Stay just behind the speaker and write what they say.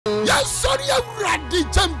sorry, I'm ready,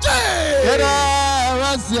 Jamje.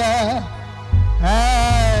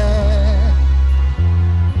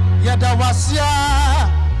 Yada wasia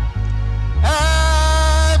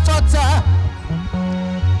fata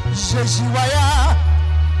Sheshiwaya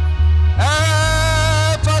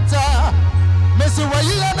fata Mesi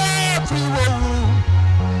wayi na friwo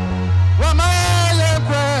Wama ye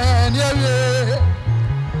kwen ye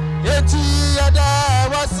Eti yada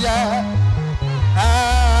wasia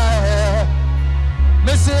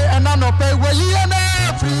Mesi ananope wayi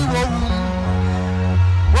na friwo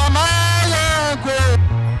Wama ye kwen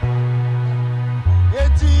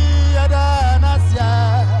Yada Nasia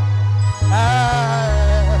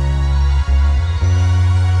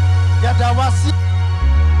Yada Wasi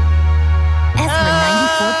Ezra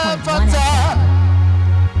 94.1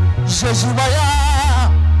 Jejuwaya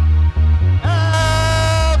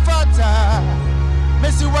Fata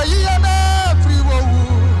Messi Wayana Friwo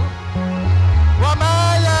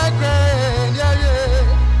Wamaya Gren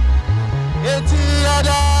Eti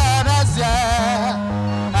Yada Nasia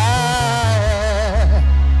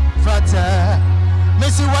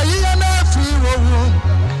Messi wayi na free room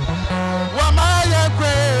Wamaya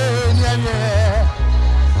kwen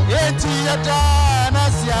Enti yada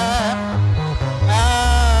nasia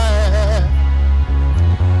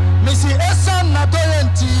Messi esan na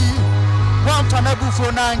doyenti Wamfana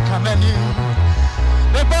bufo na nkameni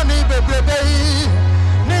Beboni bebebe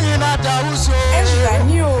Ni na dauso Ezra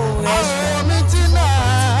new Ezra mitina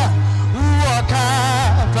Uoka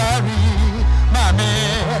vari Mame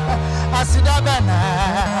Asidabana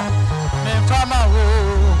Memfama wo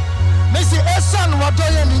Messi esan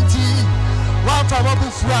wadoye ninti Wafa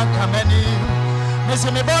wabufu ankameni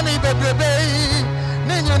Messi meboni bebebe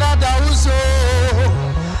Ninyuna dauso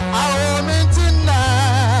Ao mintina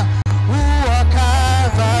Uwaka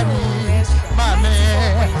vari Mame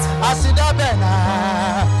Asidabana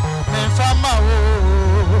Memfama wo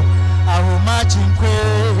Ao machinkwe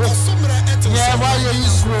Yewaye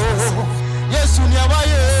iswo Yesu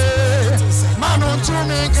nyawaye Manu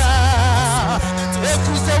tumika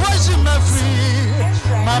Efuse waji mafri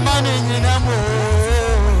Mama ninamo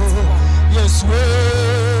Yesu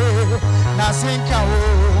Nasinka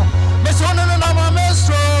o Mesono na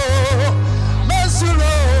mameso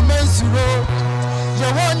Mesuro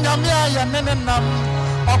Yewonya mia ya nenenam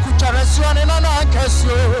Okuchareswane na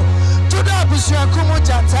nakesyo Tuda bisya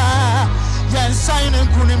kumujata Yensaine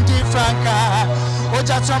kunim di franka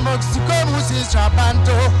Ojatamok zikomu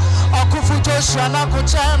sistrabando Okufu Joshua na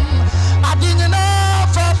kuchem Adinyina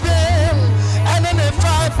fabim Enene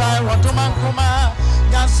faibai watumankuma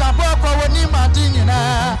Yansabo kwa wenima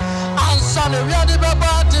adinyina Ansane wiadi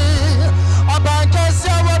babadi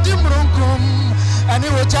Obankesya wadimrunkum Ani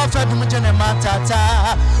wajafedu mjene matata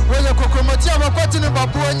Weye kukumotia wakwati ni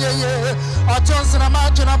babu wenyeye Otonsina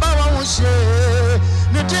macho na bawa unshe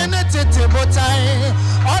Nidine tete botai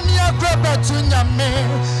Oni ya grobe tu nyame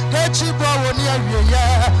Kechibo woni ya wiye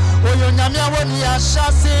Oyo nyame woni ya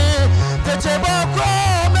shasi Tete boko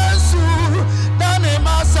mensu Dane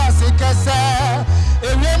masasi kese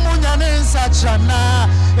Ewe munyane nsachana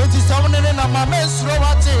Eti saunene na mamesro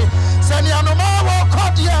wati Seni anuma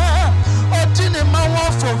wakodye Otini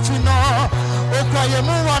mawa fofino Okwaye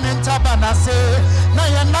muwa nintabanase Na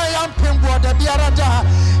ya mpimbo de biarada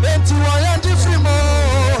Enti wayendi frimo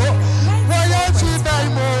Wayendi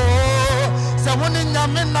daimo Sawuni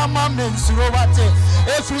nyame na mame nsuro wate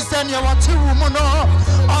Efriseni ya wati wumuno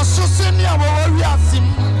Asusini ya wawari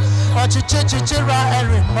asim Ochichichira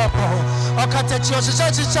erin mopo Okatechi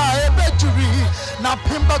oshichicha ebejuri Na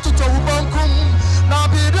pimba tuto ubonkum Na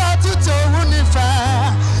bira tuto unifa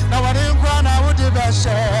Na warinkwa na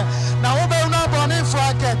udibeshe Na ube unaboni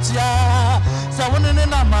fwaketia Sawuni ni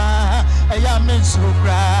nama Eya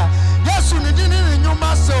minsukra Yesu ni dini ni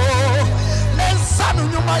nyuma so Nensanu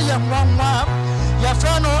nyuma ye mwanwa Ye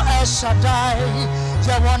frano Eshadai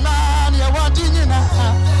Ye wanan ye wadinyina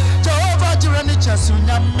Jehova jirani chesu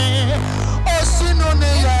nyame Osino ni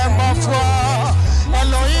ye mafwa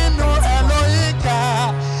Elohinu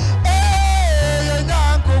Elohika Ye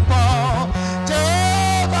nyankupo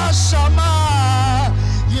Jehova Shama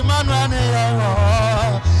Yimanu ni ye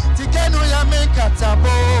wo Tikenu ya mikatabo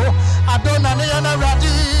Adona ni ya na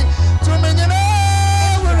radi Tuminyine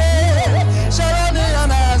wure Sharani ya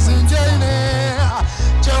na zinjene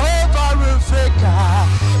Jehova Rufeka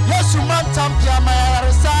Yesu mantampia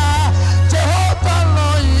mayarisa Jehova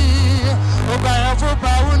Loi Obaya fupa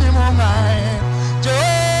unimungai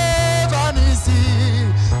Jehova nisi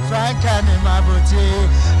Franka ni mabuti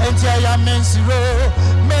Entia ya mensiro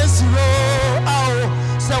Ao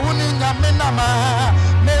Sawuni nyaminama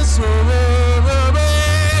Mensiro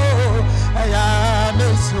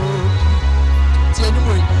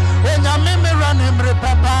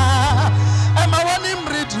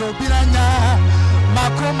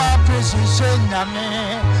nyame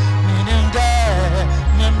mininde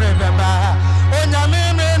nimre beba o nyame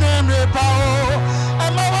nimre pao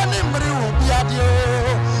ama woni mri obiadio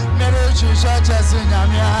mere jija jesi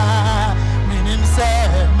nyame minimse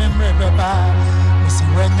nimre beba misi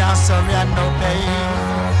wenya sorry no pay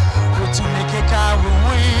to make a car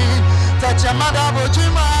win touch a mother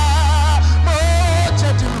bojima mo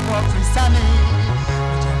chetu for free sunny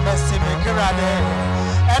best make it ready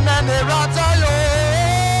and then they rata yo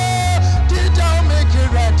did don't make it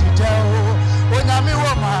ready tell when I'm a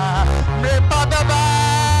woman me baba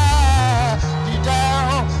did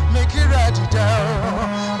don't make it ready tell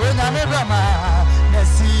when I'm a mama they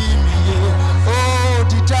see me oh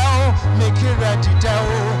did don't make it ready tell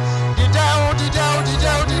did don't make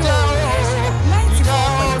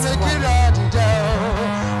it ready tell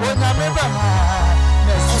when I'm a mama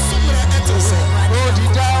they see me oh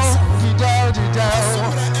did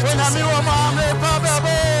when I'm your mom, Papa,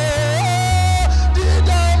 did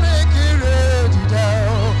I make it ready?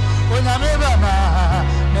 When I'm a mama,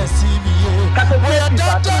 see me. We are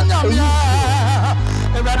done,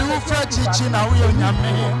 everybody who fetch it now. We are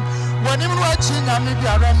Yammy. When you watching, I'm maybe a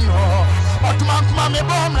run you. Ottoman, Mammy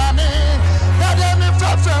Bomb running. That me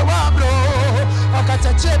for Wablo. Or catch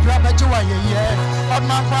a chip, Rabba Joya.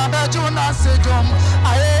 Ottoman, Father Jonas said,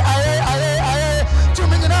 I. To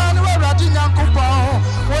me, Radina Coupon,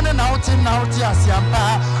 one and out in Autiasiampa,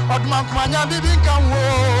 Odmankmania Bibinkanwo,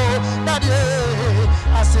 Daddy,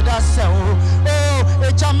 I said, I so, oh,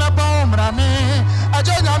 a chamber bomb running, a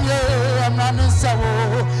jonam, I'm running so,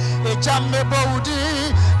 a chamber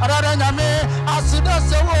body, a raname, I said, I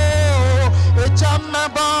so, a chamber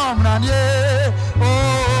bomb running,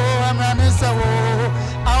 oh, I'm running so,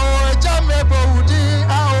 oh, a chamber body,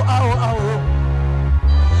 oh.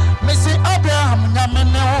 Missy Abraham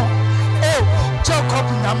Yameno, oh, Jacob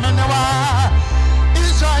Yamenewa,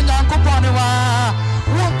 Israel Yankupanewa,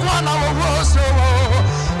 Wukwana Woso,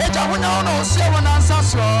 Ejawano, Seven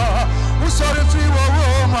Ancestro, Osore free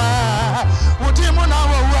Roma, Utimuna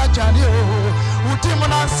Wajani,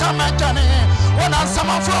 Utimuna Samatani, one and some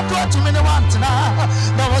of 40 minutes.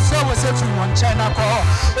 There was always everyone China call.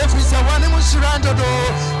 If we say one in Shirando,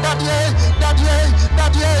 that day,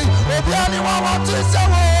 if anyone wants to say,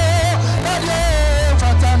 that day,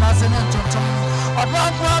 Fatanas in Tonton,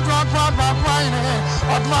 Odmark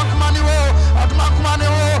money,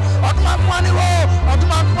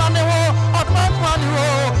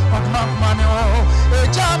 a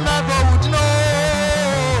jam would know.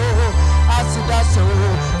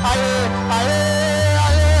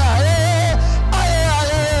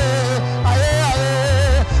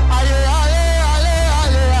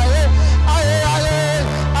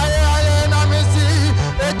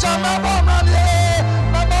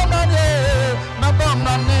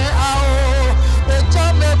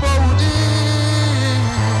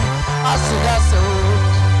 I said that so,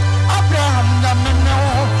 Abraham Yameno,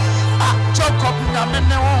 Jacob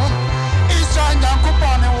Yameno, Israel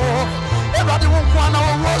Yankupane, everybody won't want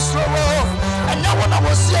our worst row, and no one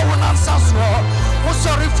was here when I'm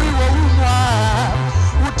sorry free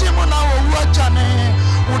Utimuna Wajane,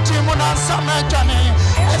 Utimuna Samajane,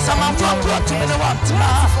 and someone from 20 minutes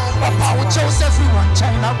now, or chose everyone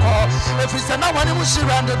China call. If it's another one, she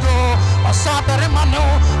ran the door, or Sabere Mano,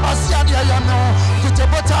 or Sadia Yano,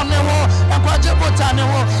 Kitebotano, and Quajabotano,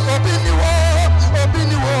 Obiniwo,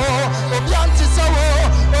 Obianti Sawo,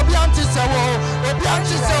 Obianti Sawo,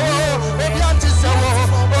 Obianti Sawo, Obianti Sawo,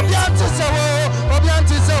 Obianti Sawo,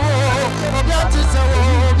 Obianti Sawo, Obianti Sawo,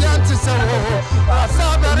 Obianti Sawo,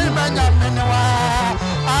 Sabere Manawa,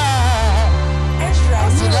 Ezra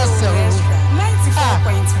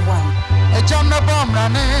 94.1. A jam of bomb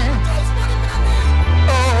running.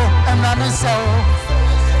 Oh, I'm running so.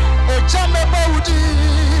 A jam of body.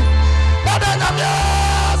 But I'm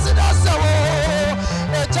not so.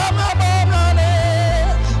 A jam of bomb running.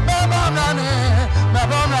 Bomb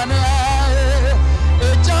running. A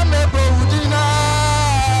jam of body.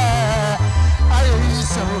 I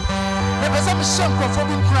so. There was some shunk of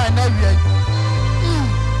crying every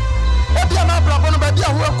Obia na brabo no ba bia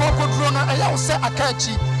wo akokodro no eya wo se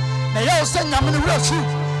akachi na eya wo se nyame ne wura fi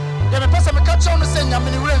ye me pese me ka chew no se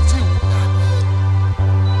nyame ne wura fi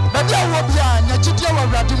ba bia wo bia nya gidie wo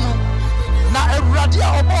awrade mu na awrade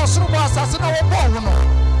a obo osoro bo asase na wo bo wo no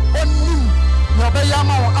onim ne obeya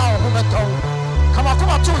ma wo a wo beto kama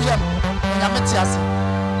kuma to yem nyame ti ase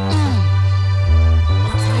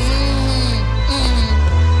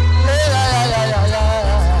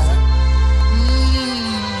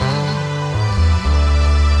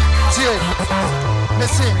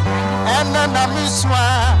Missing, and then I miss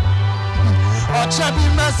one or chubby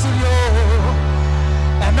messy,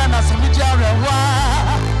 and then as a media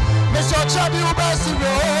Miss Ochabi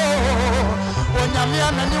Ubasiro,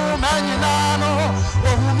 Onyamian and you man,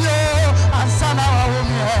 Ohumio, and Sana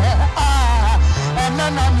and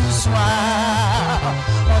then I'm Iswa,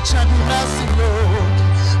 Ochabi Masiro,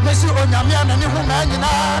 Miss Onyamian and you man,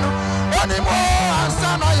 Onimo, and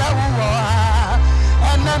Sana Yawa,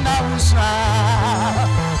 and then I'm Iswa,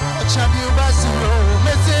 Ochabi Ubasiro,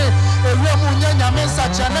 Messi, Ramunya Mesa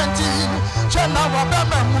Chananti, Chana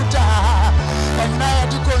Wabama Muta. And now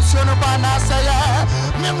the consumer bana say,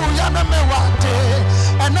 Mimuyana Mewate,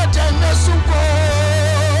 and not a Mesuko,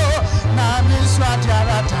 Nami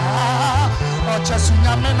Swadiarata, or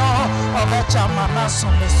Chasunyameno, or Bachamana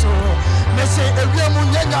Sumeso. Messy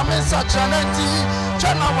Ramunya Mesa Chananti,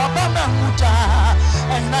 Chana Wabama Muta,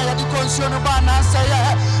 and now the consumer bana say,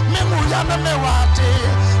 Mimuyana Mewate,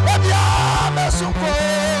 Ebia Mesuko,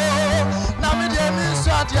 Nami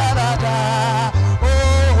Swadiarata.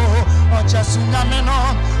 Chasunyameno,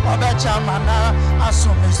 Obachamana,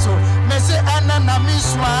 Asumiso, Messi Anna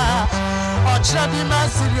Miswa, or Chabi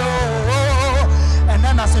Masirio, and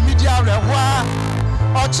then as a media revoir,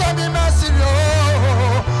 or Chabi Masirio,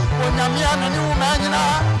 when Yamian and you Manina,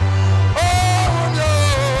 oh no,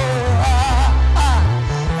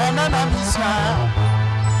 and then I miswa.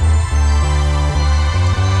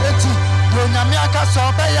 Eti, Yamiaka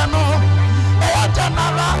Sobeyano,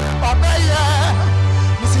 Eatanara, Obeya.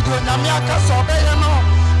 Nyamiaka Sobeyano,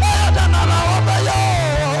 Edanara Obeyo,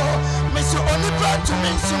 Miss Onipra to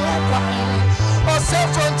me, or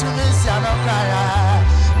Selfon to me, Sianokaya,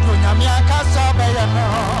 Nyamiaka Sobeyano,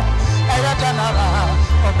 Edanara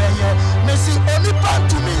Obeye, Miss Onipra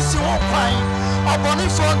to me, Sianokaya, or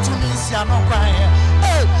Bonifon to me, Sianokaya,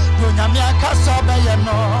 Nyamiaka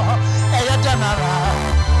Sobeyano, Edanara,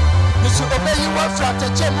 Miss Obeyu was flat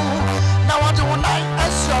at Chemu, now I do one night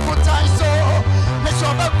as your time so. Miss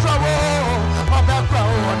Obaapa,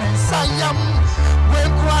 and Sayam,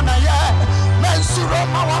 Wenquanaya, Mensuro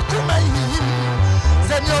Mawakumayim,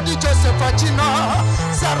 Senor Di Joseph Achino,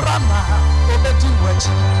 Sarama, Obedi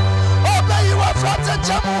Wachi. Obey you are flat at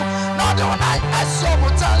Jamu, not the one I saw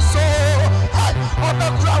what I saw.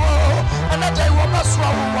 Obaapa, and that I was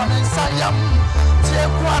one in Sayam,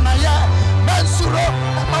 Tiaquanaya, Mensuro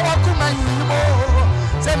Mawakumayim,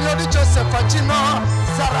 Senor Di Joseph Achino,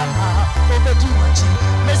 Sarama. Obedi wachi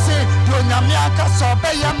mesi do nyamiaka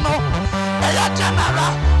sobeyano eya janara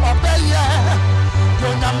obeye do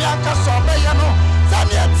nyamiaka sobeyano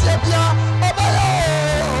zamia tiebia obeyo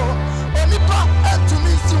onipa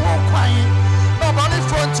etumi si wo kwan nobody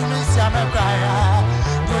phone to me si amekwaya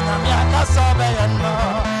do nyamiaka sobeyano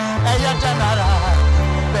eya janara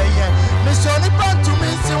obeye mesi onipa to me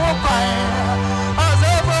si wo kwan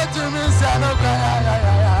azefo to me si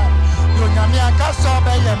amekwaya Nyamiaka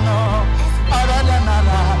Sobeyano,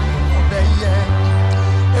 Aradanala, Obeye,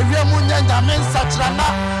 Eviamunya Yamin Satrana,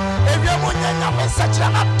 Eviamunya Yamin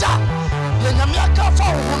Satrana, Nyamiaka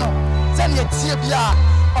for Uno, send your Tibia,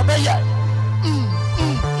 Obeye.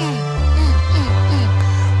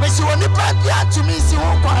 But you only brought to me, see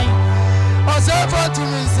one point, or several to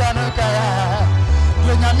me, Sanokaya,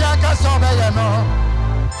 Nyamiaka Sobeyano.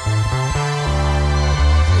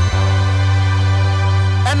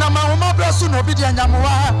 And I'm a brother, no video,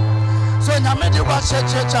 Yamua. So Yamedi was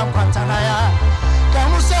church and Quantanaya. Can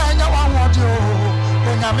you say I want you?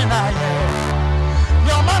 Yamina.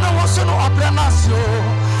 Your man was no Oprenasio,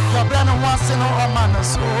 your brother was no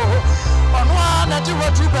Omanaso. On one that you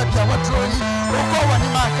were true, but you were true. Go on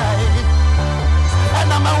in my car.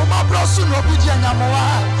 And I'm a brother, no video,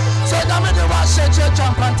 Yamua. So Yamedi was church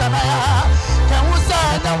and Quantanaya. Can you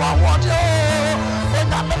say I want you?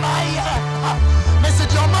 Yamina.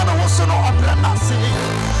 Message your man was no Oprenasi.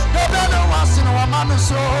 The brother was no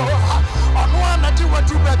Omanaso. On one that you were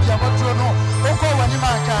true, but you were true. Go on in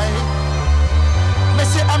my car.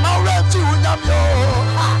 Messi, I'm all right to Yamio.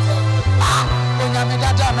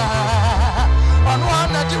 Yamidana. On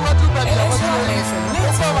one that you were to bed, I was doing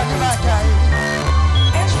for one in my guy.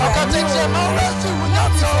 I can take them all right to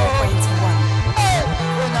Yamio.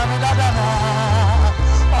 Yamidana.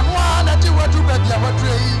 On one that you were to bed, I was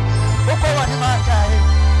doing for one in my guy.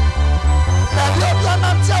 Now you're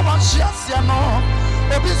not one shot, you know.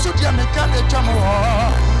 Obisudia mekane tamu.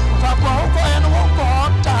 Papa and one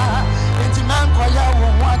quarter. Inti man kwaya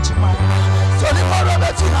won watch my. So the mother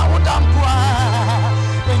that you know dampwa.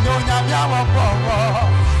 Enyo nyamya wa powo.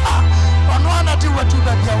 On one that you were to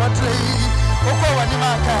be your tree. Oko wani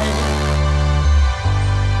makai.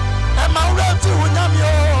 E ma ura ti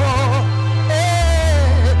unyamyo.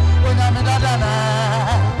 Unyami dadana.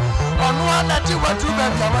 On one that you were to be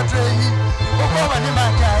your tree. Oko wani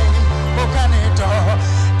makai. Okanito.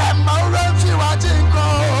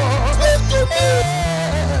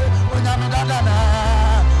 onyame dada na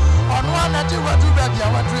ono anati wadu baby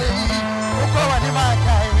awadre uko wani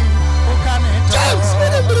makai ukane James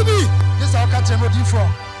Mmere this all catch him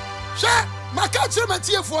different she maka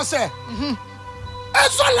chirematie fo se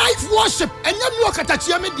Ezra life worship enya mi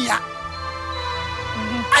okatachia me dia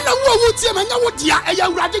ana wo tie me nya wo dia eya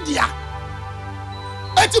urade dia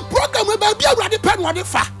eti program we ba bia urade pe no de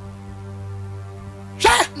fa she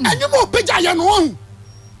enyu mo peja ye no hu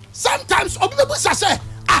sometimes obi be busa se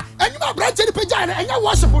enyu ma branch ni peja ye enya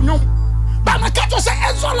worship nyom ba maka to se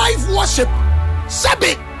Ezra life worship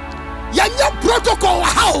sabe ya nya protocol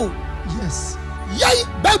how yes yai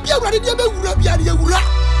ba bia urade dia be wura bia de wura.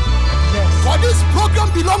 For this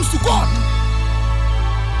program belongs to God.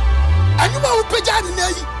 And you know peja ni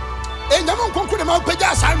nei. E nyamo nkonko de ma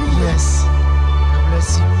peja asanu. Yes. God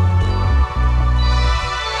bless you.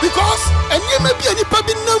 Because any may be any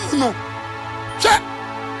pabi nam no. Che.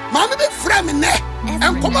 Ma me be frame ne.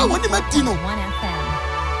 En koma woni matino.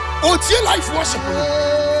 O tie life worship.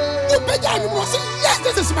 O peja ni mo say yes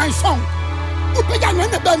this is my song. O peja no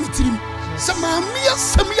na ba mi tirim. Se ma mi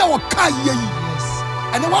asem ya wo kai yi.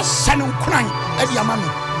 And I was sending crying at the amami.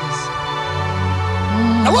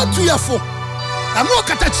 I want to hear for. I'm not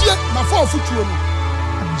catachia, my 4 foot.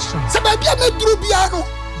 Sababi, I made Drubiano.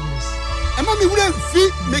 Yes. And mommy wouldn't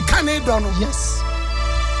feed me canny dono. Yes.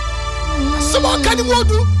 Someone can you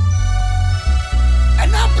do?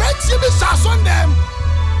 And now, break Simmons on them.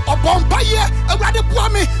 Or Bombay, a rather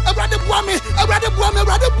boame, a rather boame, a rather boame, a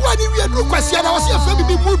rather boame. We had no question. I was here for me to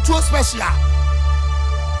be moved to a special.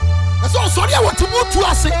 So sorry, I want to move to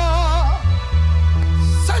us.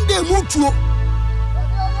 Sunday move to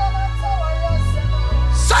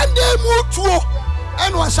Sunday move to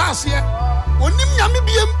and was us here. On him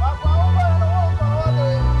Yamibium.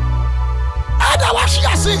 Ada wash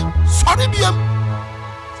yasi, sorry biam.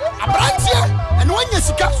 A branch here, and when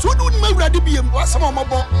Yasika, so do me ready biam, was some of my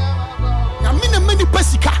boy. Yamina many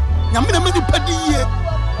pesica, Yamina many petty year.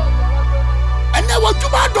 And there were 2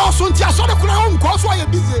 bad doors on Tiasoda Crown, cause why you're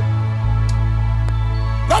busy.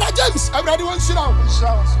 Brother James, everybody wants you now.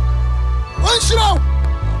 One shit out.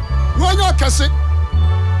 No one can say.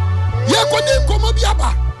 Yeah, come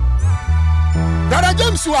Obaapa. Brother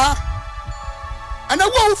James, you are. And I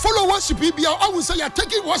will follow worship. I will say you're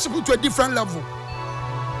taking worship to a different level.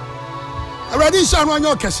 Already, Sean, one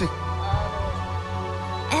your case.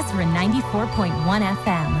 Ezra 94.1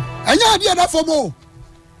 FM. And you idea that for more.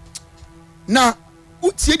 Now,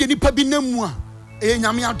 what's the nipa binemwa? Eh,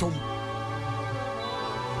 Nyamiatom.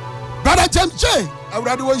 Brother James J, I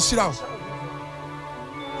already want to out.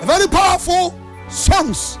 Very powerful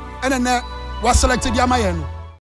songs, and then was selected Yamayeno.